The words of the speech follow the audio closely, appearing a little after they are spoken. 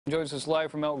Joins us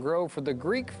live from Elk Grove for the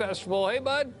Greek Festival. Hey,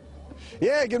 bud.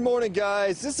 Yeah, good morning,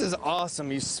 guys. This is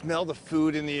awesome. You smell the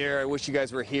food in the air. I wish you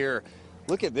guys were here.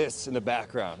 Look at this in the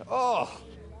background. Oh,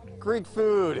 Greek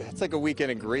food. It's like a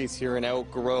weekend in Greece here in Elk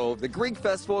Grove. The Greek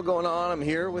Festival going on. I'm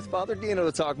here with Father Dino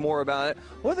to talk more about it.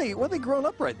 What are they growing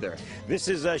up right there? This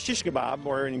is shish kebab,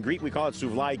 or in Greek we call it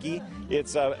souvlaki.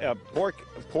 It's a pork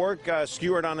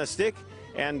skewered on a stick.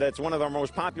 And it's one of our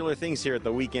most popular things here at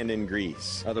the Weekend in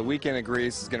Greece. The Weekend in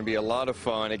Greece is going to be a lot of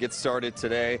fun. It gets started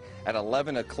today at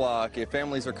 11 o'clock. If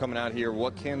families are coming out here,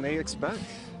 what can they expect?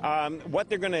 What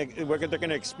they're going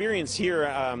to experience here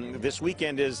this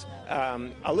weekend is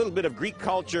a little bit of Greek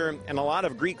culture and a lot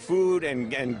of Greek food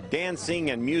and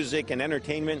dancing and music and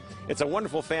entertainment. It's a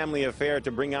wonderful family affair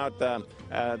to bring out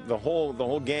the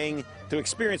whole gang to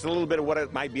experience a little bit of what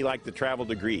it might be like to travel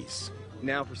to Greece.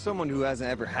 Now, for someone who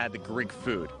hasn't ever had the Greek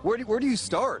food, where do you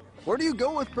start? Where do you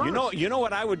go with first? You know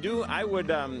what I would do? I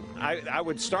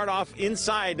would start off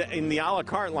inside in the a la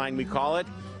carte line, we call it,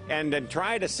 and then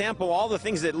try to sample all the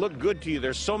things that look good to you.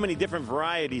 There's so many different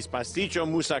varieties: pasticcio,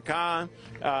 moussaka,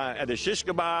 the shish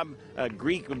kebab,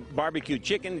 Greek barbecue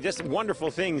chicken, just wonderful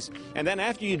things. And then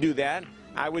after you do that,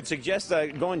 I would suggest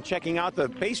going checking out the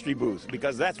pastry booth,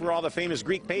 because that's where all the famous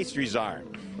Greek pastries are.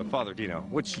 But Father Dino,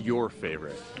 what's your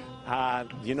favorite?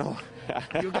 You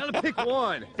gotta pick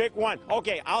one. Pick one.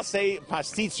 Okay, I'll say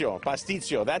pasticcio.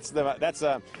 Pasticcio. That's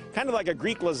kind of like a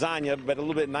Greek lasagna, but a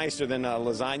little bit nicer than a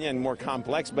lasagna and more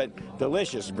complex, but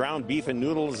delicious. Ground beef and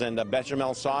noodles and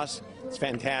bechamel sauce. It's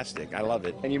fantastic. I love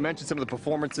it. And you mentioned some of the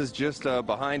performances just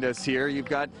behind us here. You've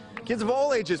got kids of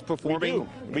all ages performing.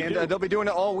 We do. They'll be doing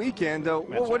it all weekend.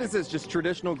 What is this, just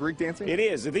traditional Greek dancing? It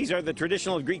is. These are the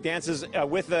traditional Greek dances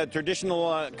with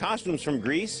traditional costumes from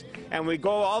Greece. And we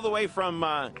go all the way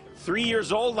from 3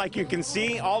 years old, like you can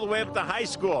see, all the way up to high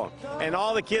school. And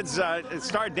all the kids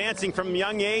start dancing from a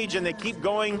young age, and they keep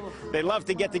going. They love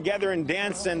to get together and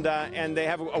dance, and they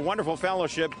have a wonderful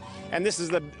fellowship. And this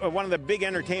is one of the big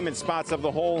entertainment spots of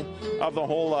the whole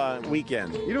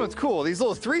weekend. You know what's cool? These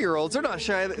little 3-year-olds, they're not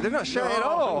shy. They're not shy at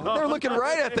all. They're looking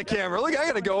right at the camera. Look, I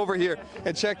got to go over here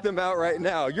and check them out right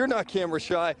now. You're not camera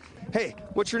shy. Hey,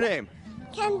 what's your name?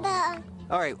 Kendall.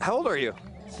 All right, how old are you?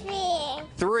 3.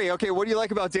 3. Okay, what do you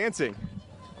like about dancing?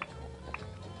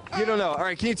 You don't know. All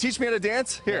right, can you teach me how to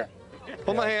dance? Here,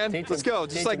 hold my hand. Let's go.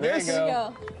 Just like this. There you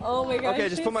go. Oh my gosh. Okay,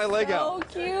 just put my leg out.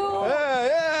 So cute.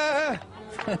 Yeah.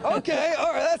 Okay,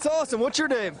 all right, that's awesome. What's your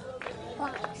name?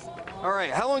 Fox. All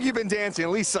right, how long have you been dancing? At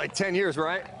least like 10 years,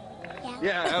 right?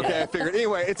 Yeah, okay, I figured.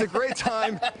 Anyway, it's a great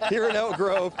time here in Elk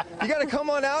Grove. You got to come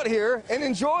on out here and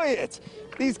enjoy it.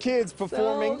 These kids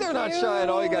performing, they're not shy at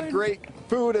all. You got great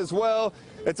food as well.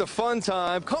 It's a fun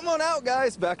time. Come on out,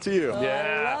 guys. Back to you. Oh,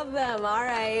 I love them. All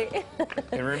right.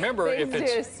 And remember, if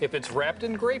it's wrapped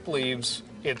in grape leaves,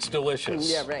 it's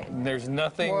delicious. Yeah, right. There's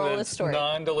nothing Moral of the that's story.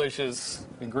 non-delicious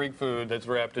in Greek food that's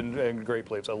wrapped in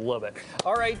grape leaves. I love it.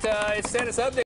 All right, status update.